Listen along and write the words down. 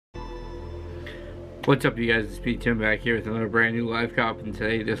What's up, you guys? It's Pete Tim back here with another brand new live cop, and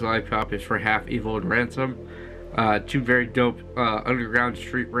today this live cop is for Half Evil and Ransom. Two very dope underground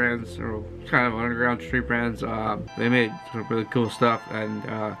street brands, or kind of underground street brands. They made some really cool stuff, and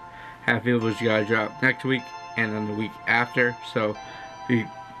Half Evil is gonna drop next week and then the week after. So be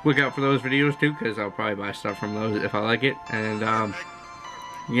look out for those videos too, because I'll probably buy stuff from those if I like it. And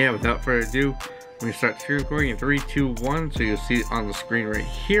yeah, without further ado, I'm gonna start the screen recording in 3, 2, 1. So you'll see it on the screen right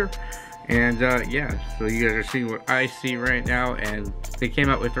here. And yeah, so you guys are seeing what I see right now, and they came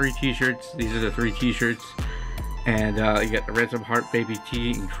out with 3 t-shirts. These are the 3 t-shirts, and you got the Ransom Heart Baby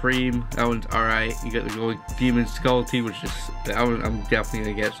tee in cream. That one's alright. You got the Golden Demon Skull tee, which is that one I'm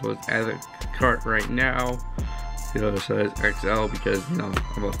definitely gonna get, so it's at the cart right now. You know, it says XL because, you know,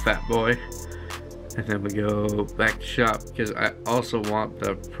 I'm a fat boy. And then we go back to shop because I also want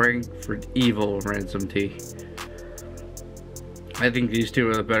the Prank for Evil Ransom tee. I think these two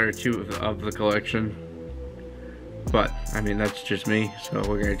are the better two of the collection, but I mean, that's just me. So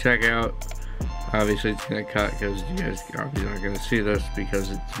we're gonna check out. Obviously it's gonna cut because you guys obviously aren't gonna see this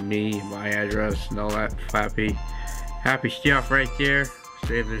because it's me, my address, and all that happy stuff right there.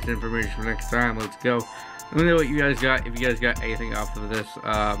 Save this information for next time. Let's go. Let me know what you guys got, if you guys got anything off of this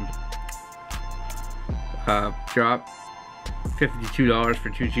drop. $52 for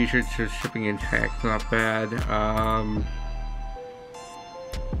 2 t-shirts, so shipping and tax, not bad.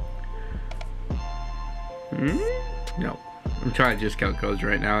 No, I'm trying discount codes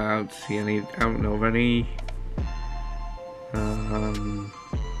right now. I don't see any. I don't know of any.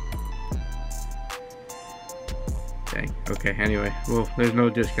 Dang. Okay. Anyway, well, there's no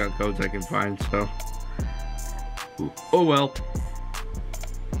discount codes I can find, so. Oh well.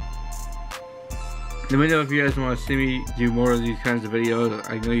 Let me know if you guys want to see me do more of these kinds of videos.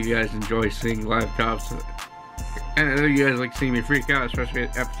 I know you guys enjoy seeing live cops, and I know you guys like seeing me freak out, especially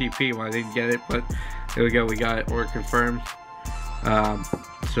at FTP when I didn't get it, but. There we go, we got it, or confirmed.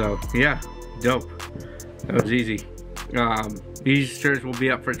 So yeah, dope. That was easy. These shirts will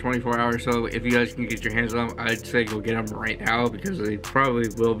be up for 24 hours, so if you guys can get your hands on them, I'd say go get them right now because they probably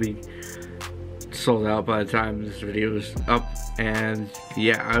will be sold out by the time this video is up. And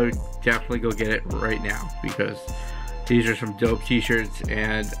yeah, I would definitely go get it right now because these are some dope t-shirts,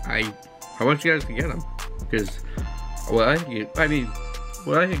 and I want you guys to get them because, well, I mean.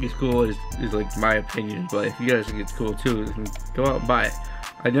 What I think is cool is like my opinion, but if you guys think it's cool too, then go out and buy it.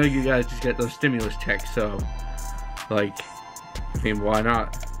 I know you guys just get those stimulus checks, so like, I mean, why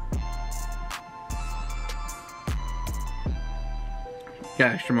not?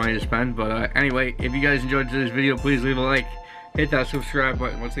 Got extra money to spend, but anyway, if you guys enjoyed today's video, please leave a like, hit that subscribe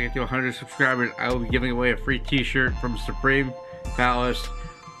button. Once I get to 100 subscribers, I will be giving away a free t-shirt from Supreme, Palace,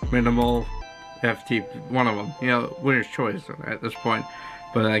 Minimal, FT, one of them, you know, winner's choice at this point.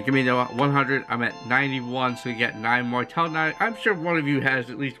 But give me the 100. I'm at 91, so you get 9 more. Tell 9. I'm sure one of you has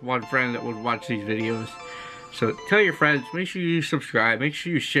at least one friend that would watch these videos. So tell your friends. Make sure you subscribe. Make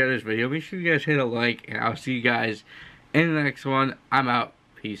sure you share this video. Make sure you guys hit a like, and I'll see you guys in the next one. I'm out.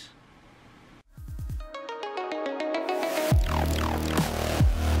 Peace.